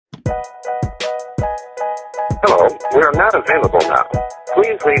Hello, we are not available now.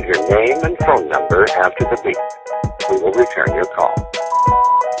 Please leave your name and phone number after the beep. We will return your call.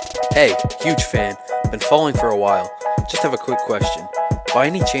 Hey, huge fan. Been following for a while. Just have a quick question. By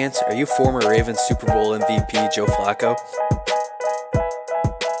any chance, are you former Ravens Super Bowl MVP Joe Flacco?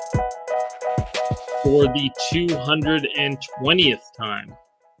 For the 220th time,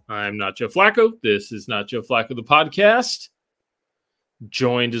 I'm not Joe Flacco. This is Not Joe Flacco, the podcast.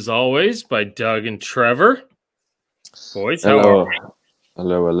 Joined as always by Doug and Trevor. Boys, how are we?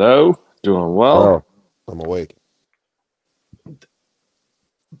 Hello. Doing well. Oh, I'm awake.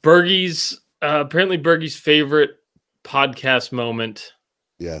 Bergie's apparently Bergie's favorite podcast moment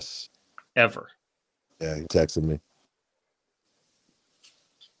Yes. ever. Yeah, he texted me.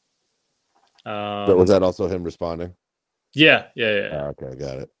 Um, Was that also him responding? Yeah. Oh, okay,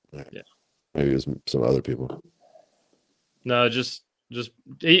 got it. Right. Yeah. Maybe it was some other people. No, just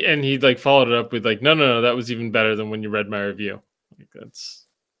he like followed it up with like, no, that was even better than when you read my review. Like that's,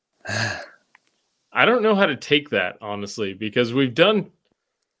 I don't know how to take that honestly, because we've done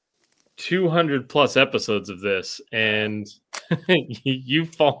 200 plus episodes of this, and you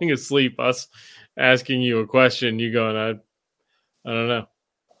falling asleep, us asking you a question, you going, I don't know.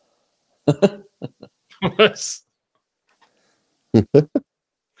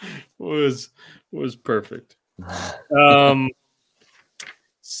 was perfect.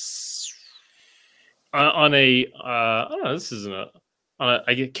 On a I don't know, this isn't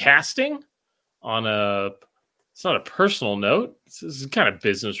I get casting on a, it's not a personal note, this is kind of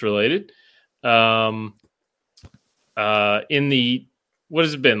business related. In the, what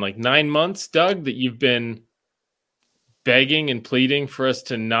has it been, like 9 months, Doug, that you've been begging and pleading for us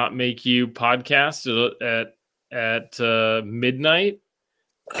to not make you podcast at midnight,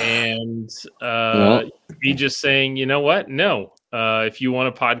 and me just saying, you know what? No. If you want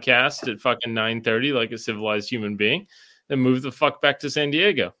a podcast at fucking 9:30 like a civilized human being, then move the fuck back to San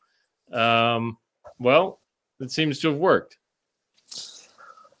Diego. Well, it seems to have worked.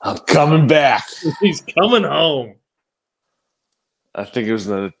 I'm coming back. He's coming home. I think it was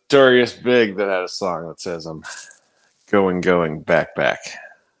the Notorious Big that had a song that says, I'm going back to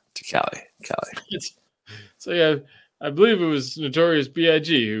Cali. So yeah, I believe it was Notorious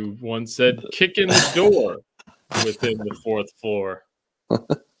B.I.G. who once said, kick in the door within the fourth floor.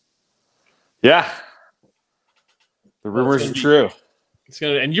 Yeah. The rumors are true.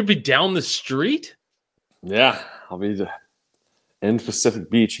 And you'll be down the street? Yeah. I'll be in Pacific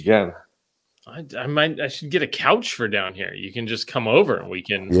Beach again. I should get a couch for down here. You can just come over and we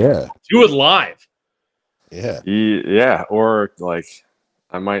can Yeah. do it live. Yeah. Yeah. Or like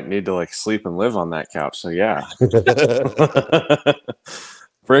I might need to like sleep and live on that couch. So yeah.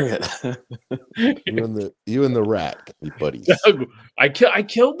 Bring it. you and the rat, you buddies. Doug, I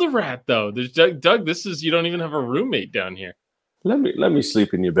killed the rat though. There's Doug, this is, you don't even have a roommate down here. Let me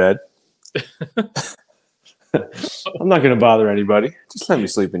sleep in your bed. I'm not going to bother anybody. Just let me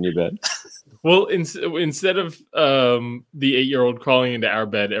sleep in your bed. Well, instead of the 8-year-old crawling into our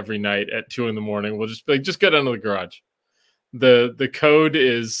bed every night at 2 a.m, we'll just be like, just go down to the garage. The code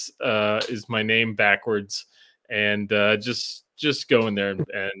is my name backwards, and just go in there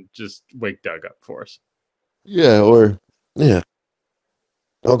and just wake Doug up for us. Yeah,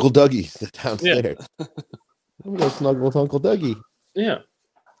 Uncle Dougie downstairs. Yeah. I'm gonna snuggle with Uncle Dougie. Yeah.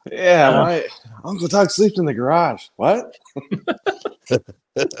 Yeah, my Uncle Doug sleeps in the garage. What?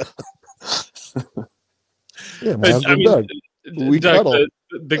 Yeah, my Uncle Doug. We Doug, cuddle.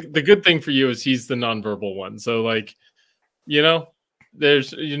 the good thing for you is he's the nonverbal one. So like, you know,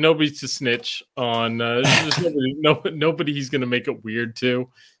 there's nobody's to snitch on. There's nobody he's gonna make it weird to.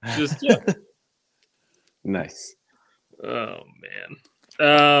 Just yeah. Nice. Oh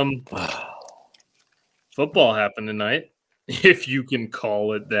man. Football happened tonight, if you can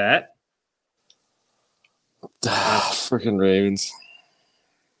call it that. Freaking Ravens.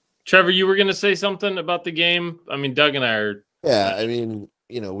 Trevor, you were going to say something about the game? I mean, Doug and I are... Yeah, I mean,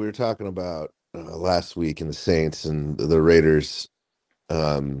 we were talking about last week in the Saints and the Raiders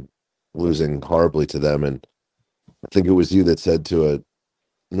losing horribly to them, and I think it was you that said to a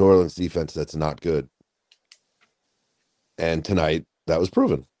New Orleans defense that's not good. And tonight, that was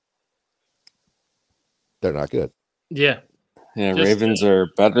proven. They're not good. Yeah. Yeah, Ravens are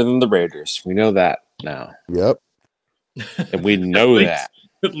better than the Raiders. We know that now. Yep. And we know that.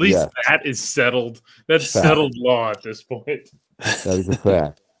 At least that is settled. That's settled law at this point. That is a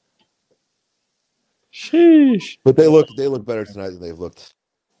fact. Sheesh. But they look better tonight than they've looked.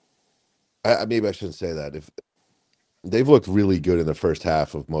 Maybe I shouldn't say that. If they've looked really good in the first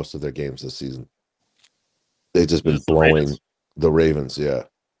half of most of their games this season. They've just been blowing the Ravens, yeah.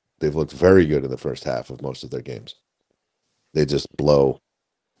 they've looked very good in the first half of most of their games. They just blow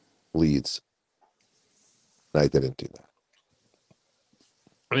leads. Tonight they didn't do that.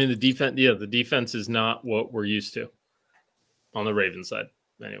 I mean, the defense is not what we're used to on the Ravens side,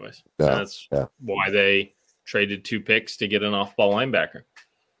 anyways. No, And that's why they traded 2 picks to get an off-ball linebacker,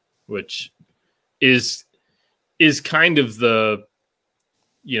 which is kind of the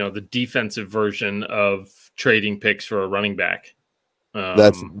defensive version of trading picks for a running back.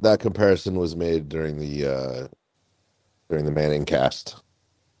 That comparison was made during the Manning cast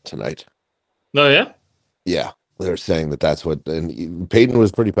tonight. Oh yeah, yeah. They're saying that's what, and Peyton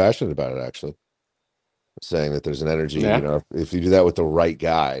was pretty passionate about it, actually, saying that there's an energy. Yeah. If you do that with the right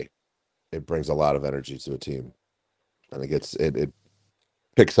guy, it brings a lot of energy to a team, and it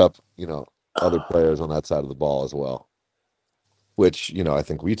picks up other players on that side of the ball as well, which I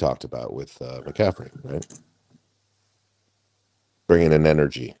think we talked about with McCaffrey, right? Bringing in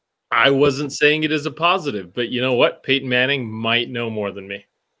energy. I wasn't saying it as a positive, but you know what? Peyton Manning might know more than me.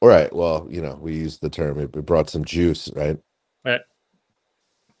 All right. Well, we used the term. It brought some juice, right? Right.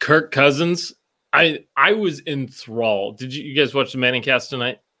 Kirk Cousins. I was enthralled. Did you guys watch the Manning cast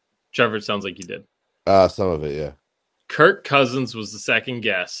tonight? Trevor, it sounds like you did. Some of it, yeah. Kirk Cousins was the second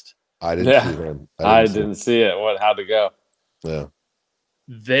guest. I didn't see him. I didn't see it. How'd it go? Yeah.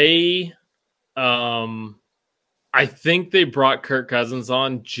 They, I think they brought Kirk Cousins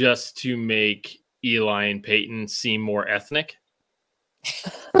on just to make Eli and Peyton seem more ethnic.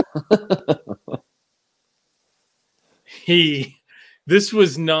 This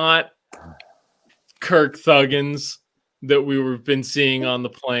was not Kirk Thuggins that we've been seeing on the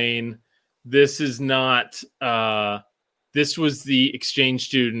plane. This is not this was the exchange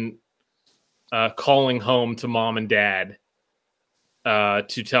student calling home to mom and dad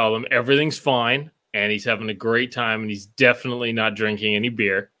to tell them everything's fine and he's having a great time and he's definitely not drinking any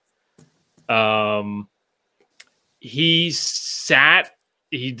beer. He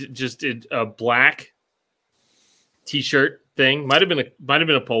just did a black t-shirt thing. Might have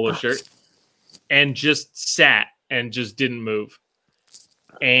been a polo shirt, and just sat and just didn't move,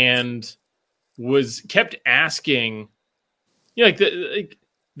 and kept asking. The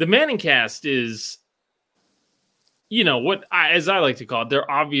Manning cast is, what as I like to call it.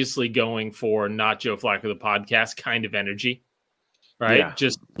 They're obviously going for not Joe Flacco the podcast kind of energy, right? Yeah.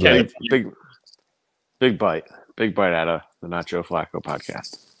 Just kind of big bite out of the Not Joe Flacco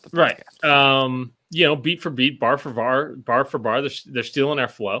podcast. Right. Beat for beat, bar for bar. They're stealing our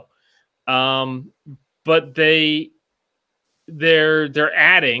flow. But they're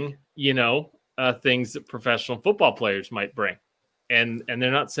adding, things that professional football players might bring. And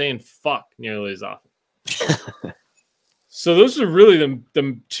they're not saying fuck nearly as often. So those are really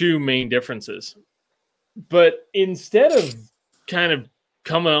the 2 main differences. But instead of kind of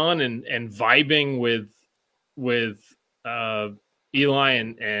coming on and vibing with Eli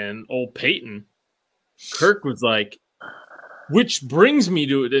and old Peyton, Kirk was like, which brings me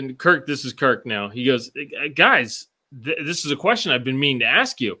to it. And Kirk, this is Kirk now. He goes, guys, this is a question I've been meaning to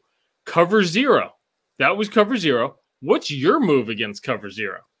ask you. Cover 0. That was cover 0. What's your move against cover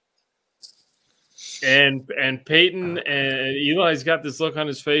 0? And Peyton and Eli's got this look on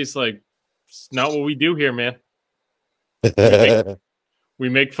his face like, it's not what we do here, man. We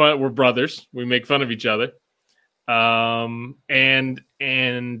make fun. We're brothers. We make fun of each other. And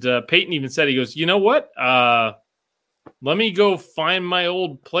Peyton even said, he goes, you know what? Let me go find my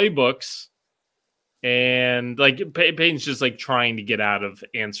old playbooks. And Peyton's just trying to get out of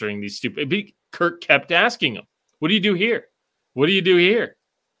answering these stupid. Kirk kept asking him, what do you do here? What do you do here?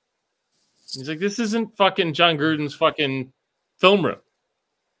 He's like, this isn't fucking John Gruden's fucking film room.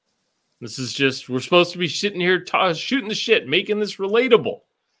 This is we're supposed to be sitting here shooting the shit, making this relatable.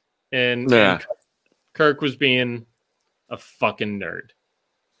 And Kirk was being a fucking nerd.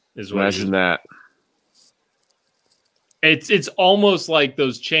 Imagine that. It's almost like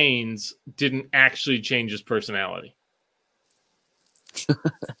those chains didn't actually change his personality.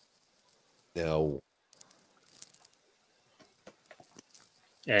 No.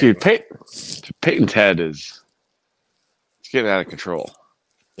 Dude, Peyton's head is getting out of control.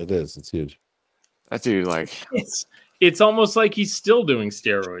 It is. It's huge. That dude, it's almost like he's still doing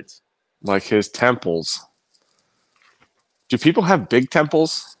steroids. Like his temples. Do people have big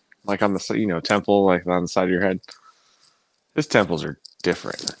temples? Like on the temple, like on the side of your head? His temples are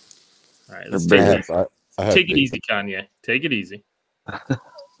different. All right, let's take it easy, Kanye. Take it easy. Not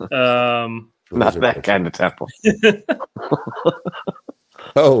that kind of temple.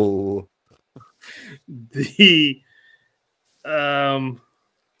 Oh. He's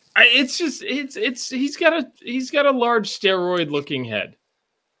got a large steroid looking head.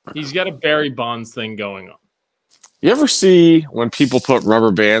 He's got a Barry Bonds thing going on. You ever see when people put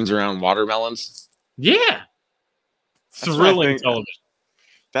rubber bands around watermelons? Yeah. That's what I Thrilling think. television.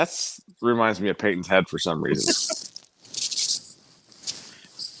 That's reminds me of Peyton's head for some reason.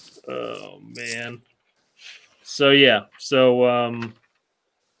 Oh, man. So, yeah. So,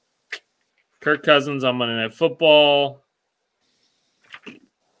 Kirk Cousins on Monday Night Football.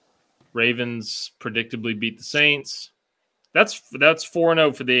 Ravens predictably beat the Saints. That's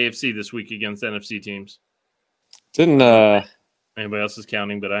 4-0 for the AFC this week against NFC teams. Didn't Anybody else is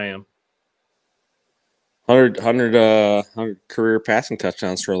counting, but I am. 100 career passing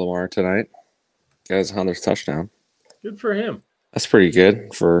touchdowns for Lamar tonight. Got his 100th touchdown. Good for him. That's pretty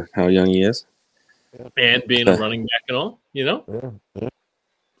good for how young he is. And being a running back and all, you know? Yeah.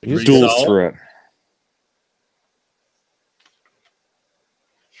 Pretty Dual solid. threat.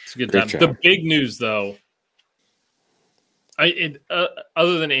 It's a good Great time. job. The big news, though,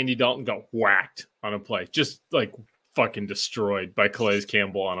 other than Andy Dalton got whacked on a play, just like fucking destroyed by Calais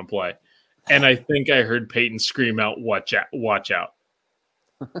Campbell on a play. And I think I heard Peyton scream out, watch out.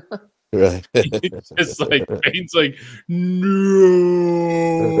 Right. It's like, Peyton's like, no.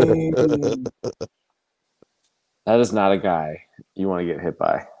 That is not a guy you want to get hit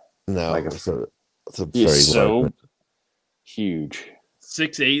by. No, Like it's a He's very so large- huge.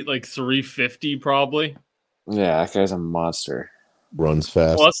 6'8", like 350 probably. Yeah, that guy's a monster. runs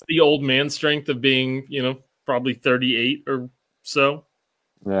fast. Plus the old man strength of being, probably 38 or so.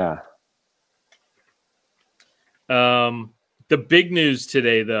 Yeah. The big news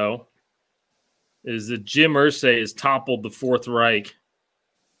today, though, is that Jim Irsay has toppled the Fourth Reich.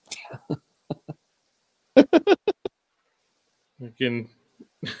 You think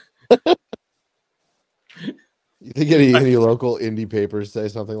any local indie papers say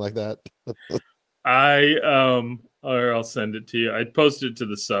something like that? Or I'll send it to you. I posted it to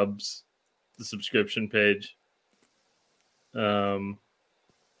the subscription page.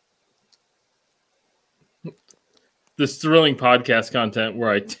 This thrilling podcast content where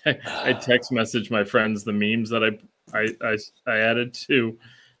I text message my friends the memes that I added to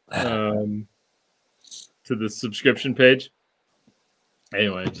the subscription page.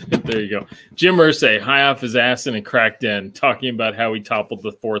 Anyway, there you go. Jim Irsay, high off his ass in a cracked den, talking about how he toppled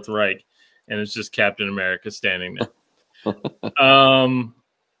the Fourth Reich, and it's just Captain America standing there.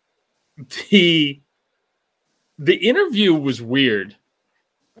 The interview was weird,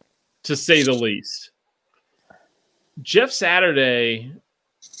 to say the least. Jeff Saturday,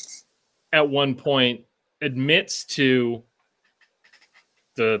 at one point, admits to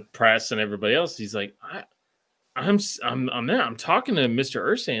the press and everybody else, he's like, I'm talking to Mr.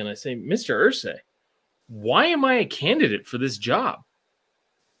 Irsay, and I say, Mr. Irsay, why am I a candidate for this job?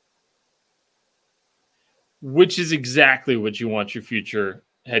 Which is exactly what you want your future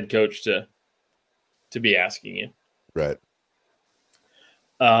head coach to be asking you. Right.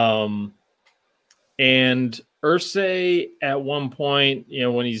 And Irsay at one point,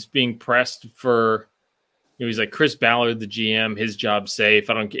 when he's being pressed for, he's like, Chris Ballard, the GM, his job's safe.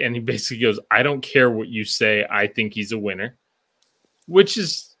 And he basically goes, I don't care what you say. I think he's a winner, which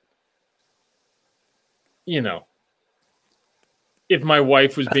is, if my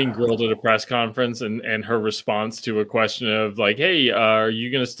wife was being grilled at a press conference and her response to a question of like, hey, are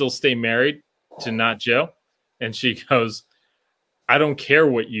you going to still stay married to not Joe? And she goes, I don't care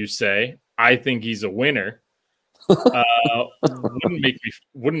what you say. I think he's a winner. Wouldn't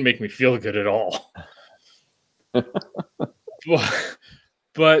make me feel good at all.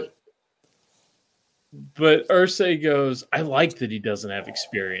 But Irsay goes, I like that he doesn't have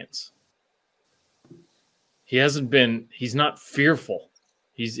experience. He's not fearful.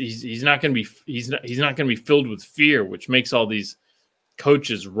 He's not going to be filled with fear, which makes all these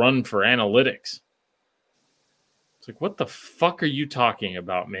coaches run for analytics. It's like, what the fuck are you talking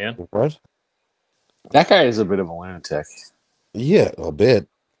about, man? What? That guy is a bit of a lunatic. Yeah, a bit.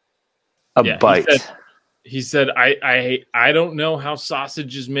 A bite. He said, I don't know how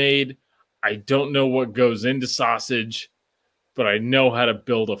sausage is made. I don't know what goes into sausage, but I know how to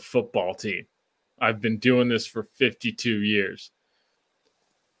build a football team. I've been doing this for 52 years.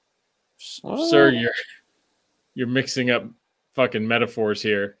 Sir, you're mixing up fucking metaphors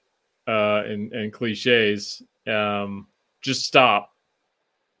here and cliches. Just stop.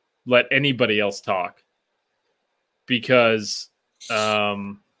 Let anybody else talk. Because,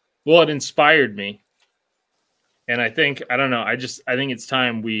 it inspired me. And I think it's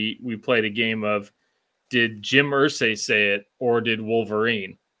time we played a game of, did Jim Irsay say it or did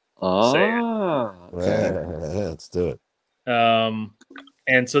Wolverine say it? Okay. Yeah, let's do it.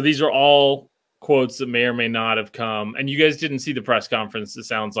 And so these are all quotes that may or may not have come. And you guys didn't see the press conference, it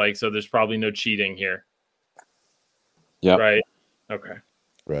sounds like, so there's probably no cheating here. Yeah. Right? Okay.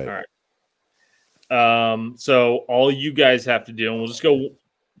 Right. All right. So all you guys have to do, and we'll just go,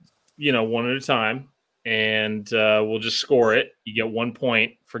 one at a time, and we'll just score it. You get 1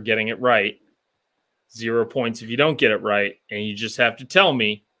 point for getting it right, 0 points if you don't get it right, and you just have to tell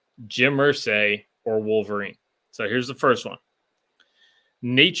me Jim Irsay or Wolverine. So here's the first one.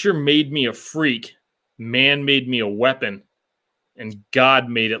 Nature made me a freak, man made me a weapon, and God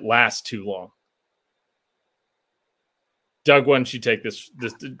made it last too long. Doug, why don't you take this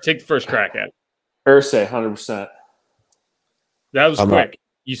take the first crack at it? Irsay, 100%. That was I'm quick. not-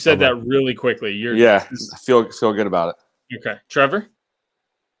 You said I'm that really quickly. Yeah, I feel good about it. Okay. Trevor?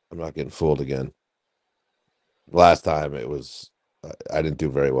 I'm not getting fooled again. Last time it was, I didn't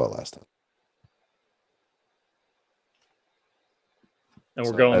do very well last time. And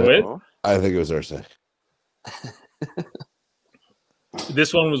we're going with? I think it was Irsay.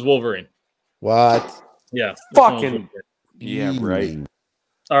 This one was Wolverine. What? Yeah. this one was Fucking- Wolverine. Yeah, right.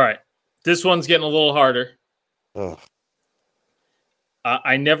 All right. This one's getting a little harder. Ugh.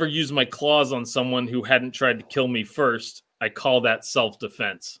 I never used my claws on someone who hadn't tried to kill me first. I call that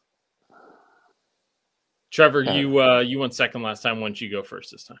self-defense. Trevor, you went second last time. Why don't you go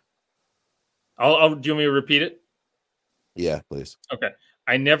first this time? Do you want me to repeat it? Yeah, please. Okay.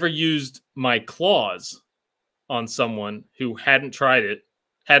 I never used my claws on someone who hadn't tried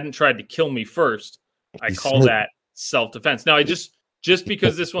to kill me first. I He call said- that self-defense. Now, just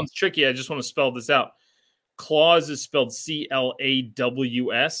because this one's tricky, I just want to spell this out. Claws is spelled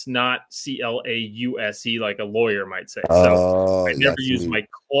C-L-A-W-S, not C-L-A-U-S-E, like a lawyer might say. So I never used my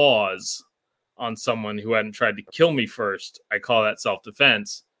claws on someone who hadn't tried to kill me first. I call that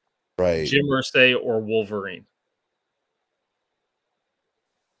self-defense. right. Jim Irsay or Wolverine.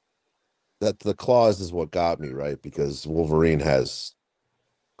 That the claws is what got me, right? Because Wolverine has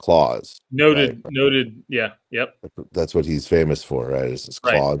claws. Noted. Right. Noted. Yeah. Yep. That's what he's famous for, right? Is his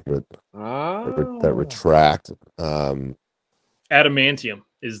Right. claws that retract. Adamantium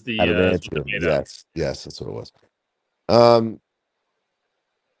is the Adamantium. made out. Yes, that's what it was.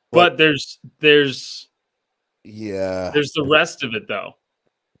 But there's Yeah. the rest of it though.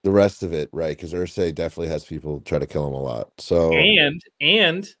 The rest of it, right? Because Irsay definitely has people try to kill him a lot. So And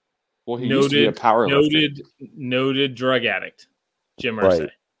Well, he used to be a powerlifter. noted drug addict, Jim Right. Irsay.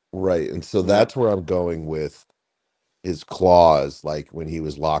 right, and so that's where I'm going with his claws. Like when he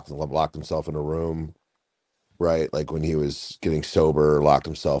was locked himself in a room, right? Like when he was getting sober, locked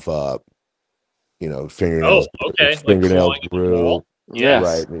himself up. Fingernails. Oh, okay. His fingernails Like clawing at the grew. wall? Yes.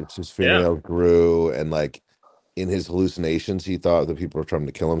 Right. And his fingernails grew, and like in his hallucinations, he thought that people were trying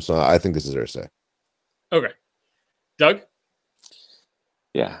to kill him. So I think this is Irsay. Okay. Doug?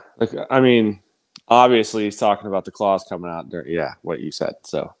 Yeah. Like, I mean, obviously he's talking about the claws coming out. What you said.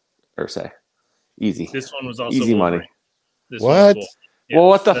 So, Irsay. Easy. This one was also Easy Wolverine. money. This one was What? Wolverine. Yeah, Well,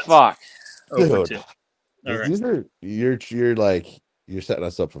 what the that's fuck? over Dude. two. All right. These are you're setting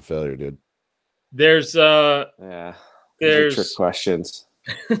us up for failure, dude. There's Yeah. These are There's- trick questions.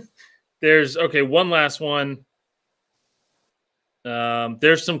 okay, one last one.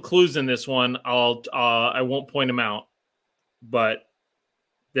 There's some clues in this one. I won't point them out, but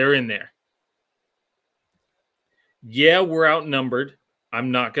they're in there. Yeah, we're outnumbered.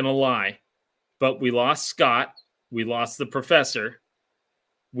 I'm not gonna lie, but we lost Scott. We lost the professor.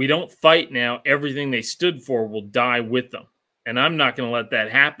 We don't fight now. Everything they stood for will die with them, and I'm not gonna let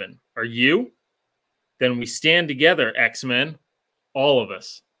that happen. Are you? Then we stand together, X-Men, all of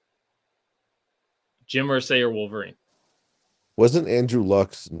us. Jim Irsay or Wolverine? Wasn't Andrew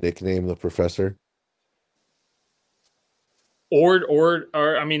Luck's nickname the Professor? Or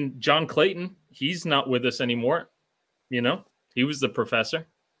I mean, John Clayton, he's not with us anymore. He was the professor.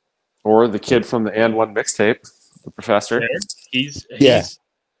 Or the kid from the And One mixtape, the professor. There. He's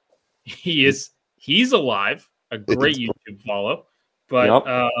alive. A great YouTube follow. But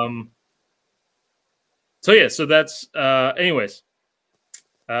so that's anyways.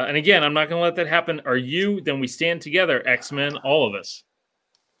 And again, I'm not gonna let that happen. Are you? Then we stand together, X-Men, all of us.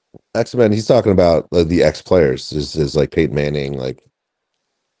 X-Men. He's talking about the X players. Is like Peyton Manning, like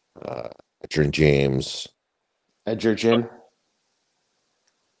Adrian James, Edgerton.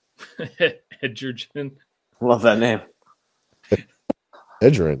 Edgerton. Love that name.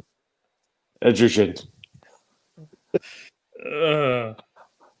 Adrian. Edgerton. All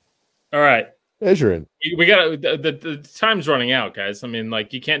right. Adrian. We got the time's running out, guys. I mean,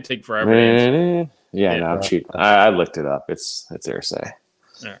 like you can't take forever. to answer. Yeah, no, I'm cheating. I looked it up. It's Irsay.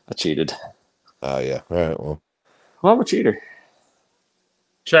 Right. I cheated. Oh yeah. All right. Well, Well, I'm a cheater.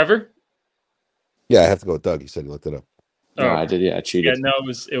 Trevor, Yeah, I have to go with Doug. He said he looked it up. No, Oh, I did. Yeah, I yeah, cheated. no,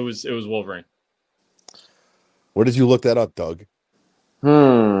 it was Wolverine. Where did you look that up, Doug?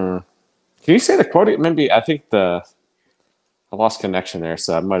 Can you say the quote? Maybe I think I lost connection there,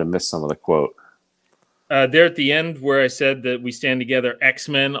 so I might have missed some of the quote. There at the end where I said that we stand together,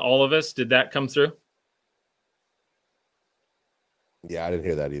 X-Men, all of us. Did that come through, Yeah, I didn't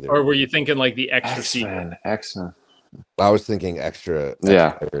hear that either. or were you thinking like the extra sequel? X-Men. I was thinking extra.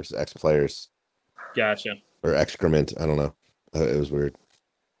 Yeah. X players Gotcha. or excrement. I don't know. It was weird.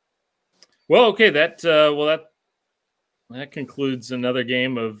 Well, okay, that concludes another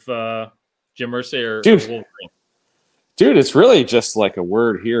game of Jim Irsay or Dude. Wolverine. Dude, it's really just like a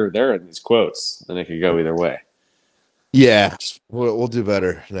word here or there in these quotes, and it could go either way. Yeah, we'll do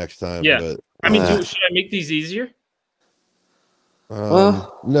better next time. Yeah. But, I mean, should I make these easier?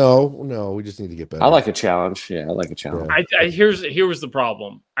 no, we just need to get better. I like a challenge. Yeah, I like a challenge. Here was the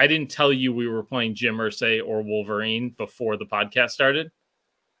problem. I didn't tell you we were playing Jim Irsay or Wolverine before the podcast started,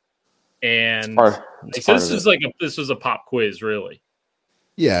 and so this was a pop quiz, really.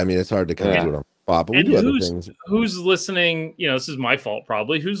 Yeah, I mean it's hard to kind of do it on spot, but we And do other things. who's listening? You know, this is my fault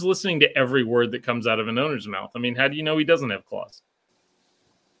probably. Who's listening to every word that comes out of an owner's mouth? I mean, how do you know he doesn't have claws?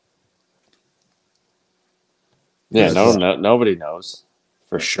 Yeah, nobody knows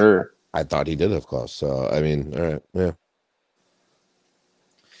for sure. I thought he did have claws, so I mean, all right, yeah.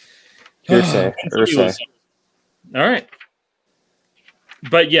 Hearsay. All right.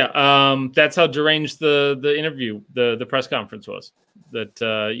 But yeah, that's how deranged the interview, the press conference was.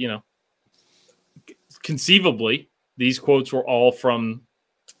 That conceivably these quotes were all from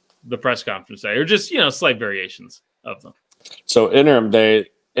the press conference day, or just slight variations of them. So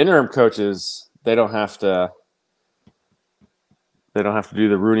interim coaches, they don't have to do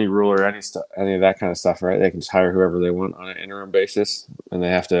the Rooney Rule or any of that kind of stuff, right? They can just hire whoever they want on an interim basis, and they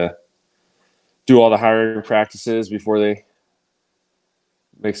have to do all the hiring practices before they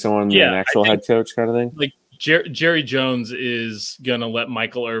make someone an actual head coach kind of thing. Like Jerry Jones is gonna let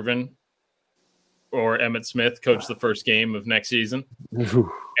Michael Irvin or Emmitt Smith coach the first game of next season,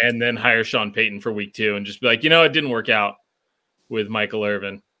 and then hire Sean Payton for week 2 and just be like, it didn't work out with Michael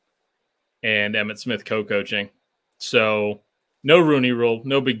Irvin and Emmitt Smith co-coaching, so no Rooney Rule,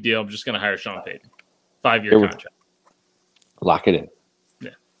 no big deal. I'm just gonna hire Sean Payton, 5-year contract. Lock it in.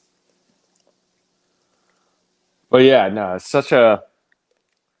 Yeah. But yeah, no, it's such a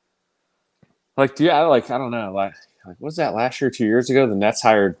I don't know, like what was that last year, 2 years ago? The Nets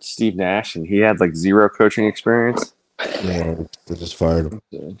hired Steve Nash, and he had like zero coaching experience. Yeah, they just fired him.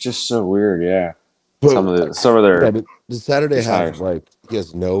 Just so weird, yeah. But, some of their. Yeah, but does Saturday have hires. he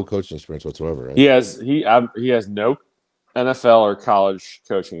has no coaching experience whatsoever, right? He has no NFL or college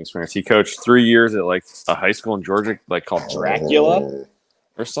coaching experience. He coached 3 years at like a high school in Georgia, like called Dracula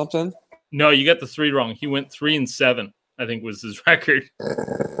or something. No, you got the 3 wrong. He went 3-7, I think was his record.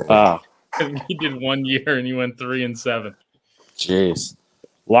 Oh. He did 1 year and he went 3-7. Jeez.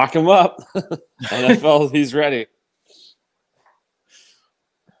 Lock him up. NFL, he's ready.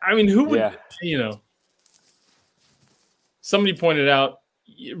 I mean, who would, somebody pointed out,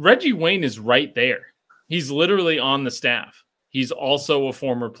 Reggie Wayne is right there. He's literally on the staff. He's also a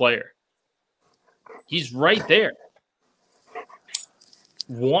former player. He's right there.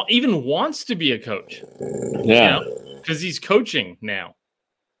 Even wants to be a coach. Yeah. Because he's coaching now.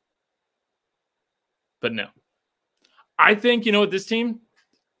 But no. I think, what this team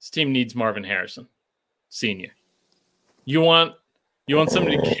needs Marvin Harrison, Sr. You want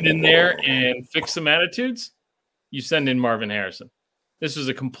somebody to get in there and fix some attitudes? You send in Marvin Harrison. This was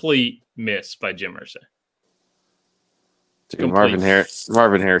a complete miss by Jim Irsay. Dude, Marvin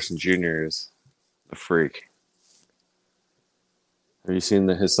Harrison Jr. is a freak. Have you seen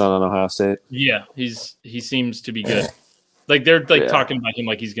his son on Ohio State? Yeah, he seems to be good. Like they're talking about him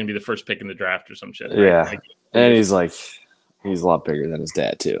like he's going to be the first pick in the draft or some shit. Right? Yeah, and he's a lot bigger than his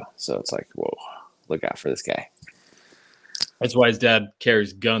dad too. So it's like, whoa, look out for this guy. That's why his dad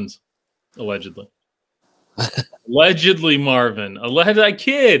carries guns, allegedly. Allegedly, Marvin. A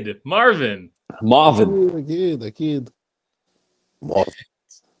kid, Marvin. The kid. Marvin.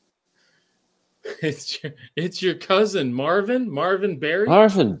 It's your cousin, Marvin Berry.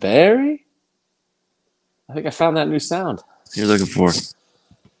 Marvin Berry. I think I found that new sound you're looking for.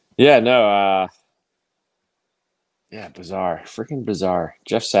 Yeah, no. Yeah, bizarre, freaking bizarre.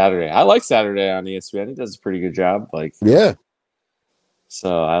 Jeff Saturday. I like Saturday on ESPN. He does a pretty good job. Yeah.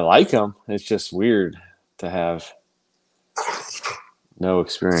 So I like him. It's just weird to have no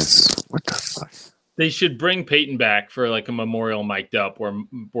experience. What the fuck? They should bring Peyton back for like a memorial mic'd up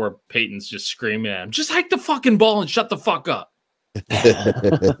where Peyton's just screaming at him, just hike the fucking ball and shut the fuck up.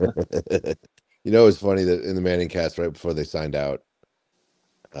 You know, it's funny that in the Manning cast, right before they signed out,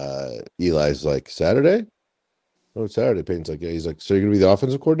 Eli's like, Saturday? Oh, it's Saturday. Peyton's like, yeah. He's like, so you're going to be the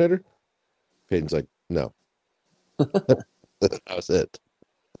offensive coordinator? Peyton's like, no. That was it.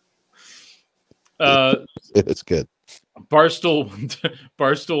 It's good. Barstool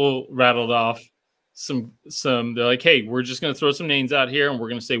rattled off some. They're like, hey, we're just going to throw some names out here, and we're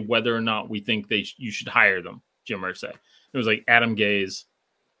going to say whether or not we think you should hire them. Jim Irsay. It was like Adam Gase,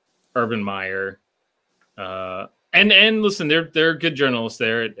 Urban Meyer, and listen, they're good journalists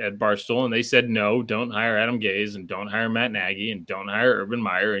there at Barstool, and they said no, don't hire Adam Gase, and don't hire Matt Nagy, and don't hire Urban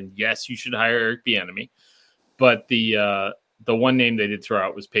Meyer, and yes, you should hire Eric Bieniemy. But the one name they did throw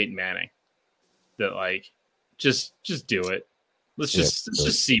out was Peyton Manning. That like, just do it. Let's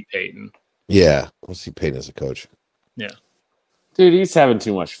just see Peyton. Yeah, let's see Peyton as a coach. Yeah, dude, he's having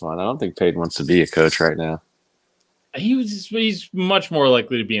too much fun. I don't think Peyton wants to be a coach right now. He's much more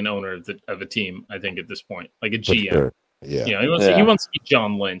likely to be an owner of a team, I think, at this point, like a GM. Sure. Yeah, you know, he wants to be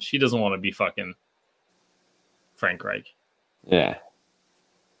John Lynch. He doesn't want to be fucking Frank Reich. Yeah,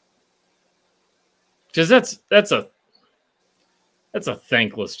 because that's a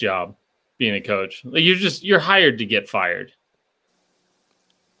thankless job, being a coach. Like you're hired to get fired.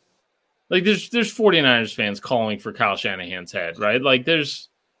 Like there's 49ers fans calling for Kyle Shanahan's head, right? Like it's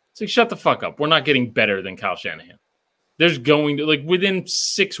like, shut the fuck up. We're not getting better than Kyle Shanahan. There's going to, like, within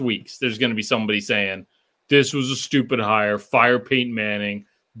 6 weeks, there's going to be somebody saying, this was a stupid hire, fire Peyton Manning,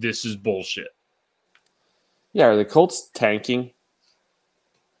 this is bullshit. Yeah, are the Colts tanking?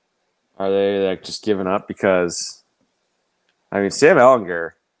 Are they like just giving up? Because, I mean, Sam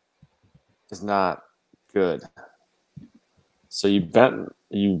Ehlinger is not good. So you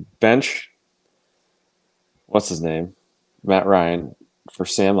bench, what's his name? Matt Ryan for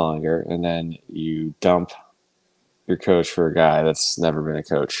Sam Ehlinger, and then you dump your coach for a guy that's never been a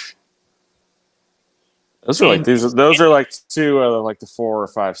coach. Those are like two like the 4 or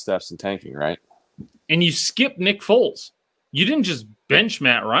 5 steps in tanking, right? And you skip Nick Foles. You didn't just bench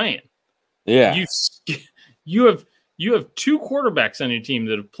Matt Ryan. Yeah, you have 2 quarterbacks on your team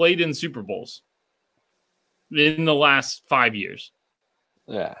that have played in Super Bowls in the last 5 years.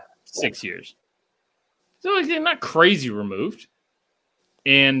 Yeah, 6 years. So like, they're not crazy removed,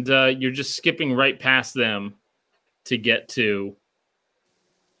 and you're just skipping right past them to get to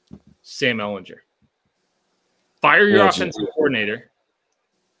Sam Ehlinger. Fire your offensive coordinator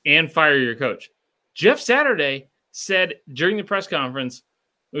and fire your coach. Jeff Saturday said during the press conference,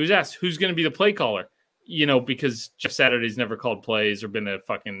 he was asked who's going to be the play caller, you know, because Jeff Saturday's never called plays or been a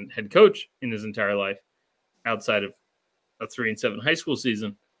fucking head coach in his entire life outside of a 3-7 high school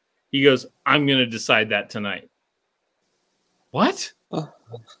season. He goes, I'm going to decide that tonight. What?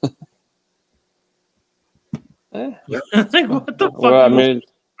 Like, what the fuck? Well, I mean,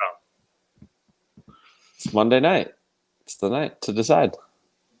 it's Monday night. It's the night to decide.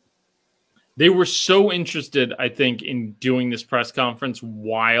 They were so interested, I think, in doing this press conference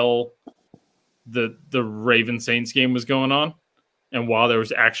while the Raven Saints game was going on and while there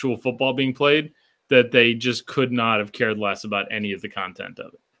was actual football being played that they just could not have cared less about any of the content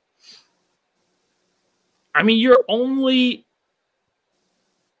of it. I mean,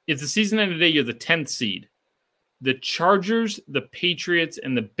 if the season ended today, you're the 10th seed. The Chargers, the Patriots,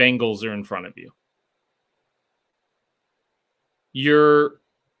 and the Bengals are in front of you. You're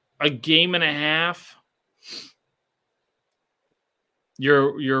a game and a half.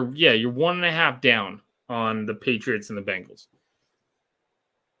 You're 1.5 down on the Patriots and the Bengals.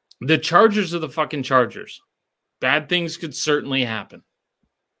 The Chargers are the fucking Chargers. Bad things could certainly happen.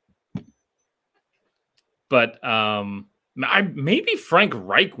 But maybe Frank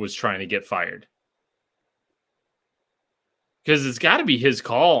Reich was trying to get fired. Because it's got to be his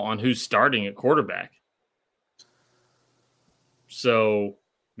call on who's starting at quarterback. So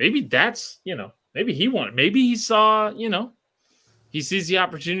maybe that's, maybe he saw, he sees the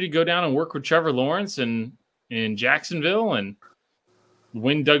opportunity to go down and work with Trevor Lawrence in Jacksonville and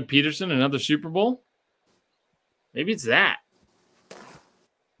win Doug Peterson another Super Bowl. Maybe it's that. Is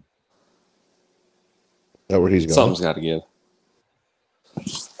that where he's going? Something's got to give.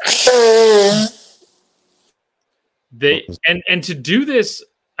 And to do this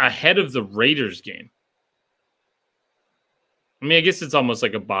ahead of the Raiders game. I mean, I guess it's almost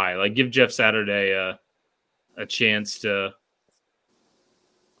like a bye. Like, give Jeff Saturday a chance to.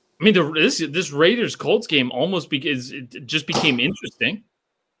 I mean, this Raiders Colts game almost it just became interesting.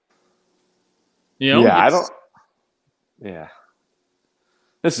 Yeah, Yeah,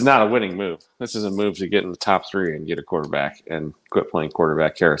 this is not a winning move. This is a move to get in the top 3 and get a quarterback and quit playing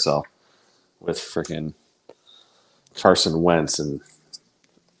quarterback carousel with freaking Carson Wentz and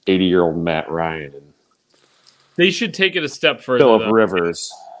 80-year-old Matt Ryan and They should take it a step further. Phillip though.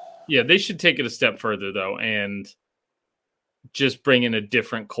 Rivers. Yeah, they should take it a step further though, and just bring in a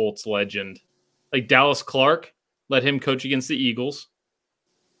different Colts legend, like Dallas Clark. Let him coach against the Eagles.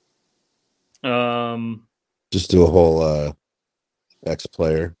 Just do a whole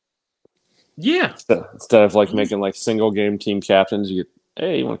ex-player. Yeah, Instead of like making like single game team captains, you get,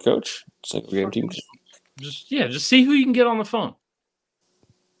 hey, you want to coach single game team? just see who you can get on the phone.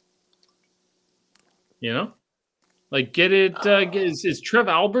 You know, like get it. Is Trev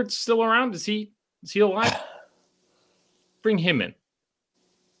Alberts still around? Is he alive? Bring him in.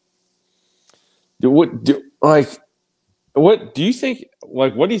 What do you think?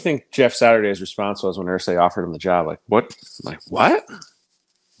 Like, what do you think Jeff Saturday's response was when Irsay offered him the job? Like, what?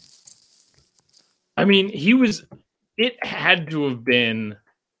 I mean, it had to have been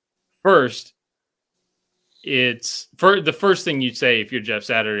first. It's for the first thing you'd say if you're Jeff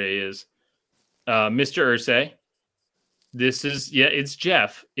Saturday is, Mr. Irsay, it's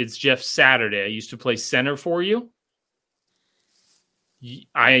Jeff. It's Jeff Saturday. I used to play center for you.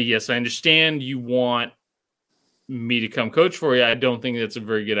 I understand you want me to come coach for you. I don't think that's a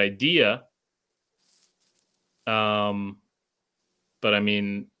very good idea. But I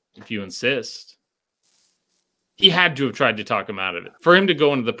mean, if you insist, he had to have tried to talk him out of it. For him to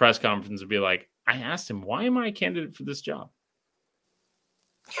go into the press conference and be like, I asked him, why am I a candidate for this job?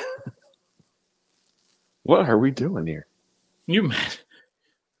 What are we doing here? You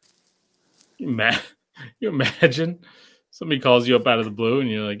imagine somebody calls you up out of the blue and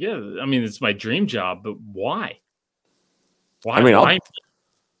you're like, yeah, I mean, it's my dream job, but why? Why? I mean, why?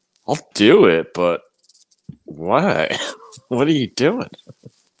 I'll do it, but why? What are you doing?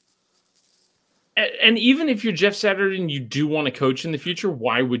 And even if you're Jeff Saturday and you do want to coach in the future,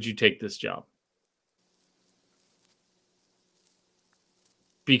 why would you take this job?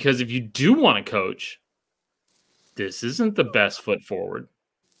 Because if you do want to coach, this isn't the best foot forward.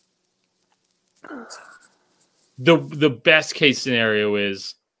 The best case scenario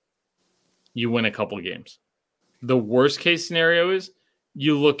is you win a couple of games. The worst case scenario is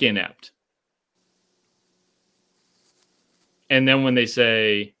you look inept. And then when they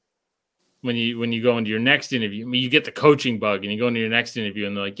say, when you go into your next interview, I mean, you get the coaching bug and you go into your next interview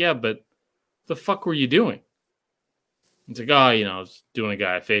and they're like, yeah, but the fuck were you doing? It's like, oh, I was doing a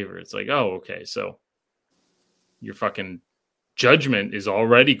guy a favor. It's like, oh, okay. So your fucking judgment is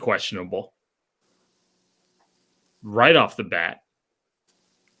already questionable right off the bat.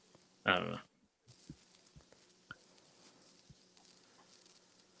 I don't know.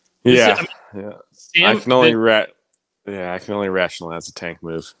 Yeah. Sam, I can only rationalize a tank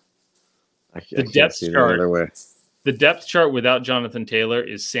move. I can't depth see it chart. another way. The depth chart without Jonathan Taylor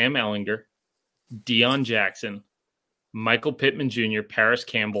is Sam Ehlinger, Deion Jackson, Michael Pittman Jr., Paris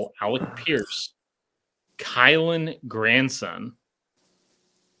Campbell, Alec Pierce, Kylan Grandson.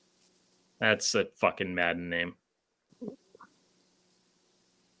 That's a fucking Madden name.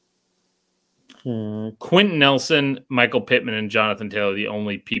 Quentin Nelson, Michael Pittman, and Jonathan Taylor are the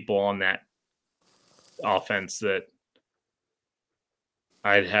only people on that offense that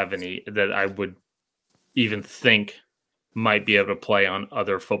that I would even think might be able to play on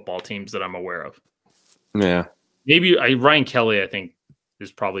other football teams that I'm aware of. Yeah. Maybe Ryan Kelly, I think,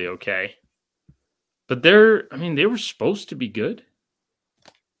 is probably okay. But they were supposed to be good.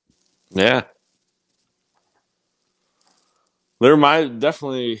 Yeah. They're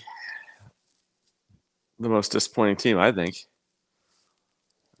definitely the most disappointing team, I think.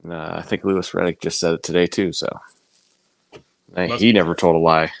 And, I think Lewis Reddick just said it today, too, so he never told a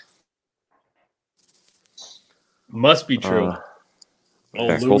lie. Must be true.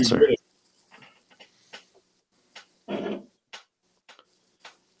 Colts are.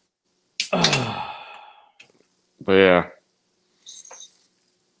 But yeah,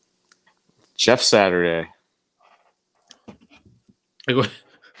 Jeff Saturday.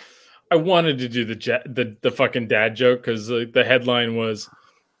 I wanted to do the fucking dad joke because the headline was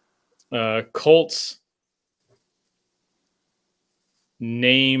Colts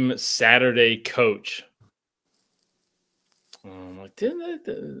name Saturday coach. I'm like,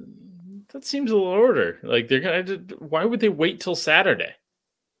 that seems a little order. Like why would they wait till Saturday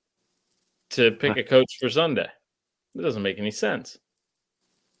to pick a coach for Sunday? It doesn't make any sense.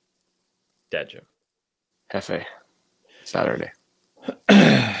 Dad joke. Hefe. Saturday.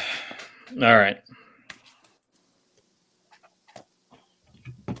 All right.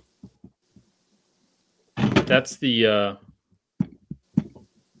 That's the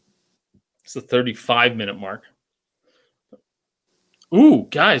 35-minute mark. Ooh,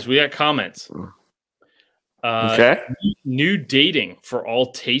 guys, we got comments. Okay. New dating for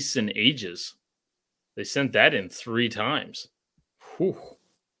all tastes and ages. They sent that in 3 times. Whew.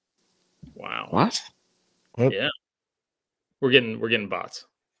 Wow. What? Yeah. We're getting bots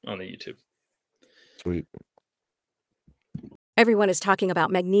on the YouTube. Sweet. Everyone is talking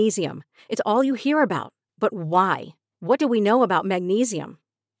about magnesium. It's all you hear about. But why? What do we know about magnesium?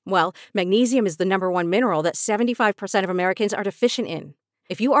 Well, magnesium is the #1 mineral that 75% of Americans are deficient in.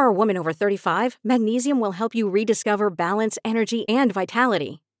 If you are a woman over 35, magnesium will help you rediscover balance, energy, and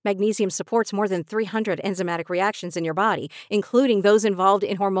vitality. Magnesium supports more than 300 enzymatic reactions in your body, including those involved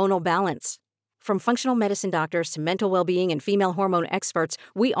in hormonal balance. From functional medicine doctors to mental well-being and female hormone experts,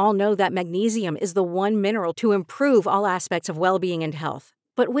 we all know that magnesium is the one mineral to improve all aspects of well-being and health.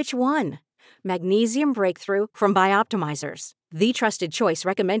 But which one? Magnesium Breakthrough from Bioptimizers, the trusted choice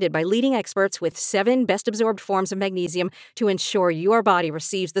recommended by leading experts with 7 best-absorbed forms of magnesium to ensure your body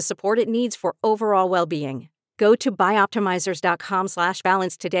receives the support it needs for overall well-being. Go to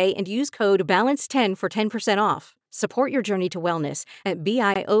bioptimizers.com/balance today and use code BALANCE10 for 10% off. Support your journey to wellness at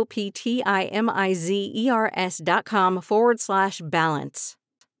bioptimizers.com/balance.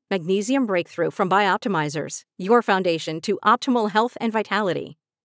 Magnesium Breakthrough from Bioptimizers, your foundation to optimal health and vitality.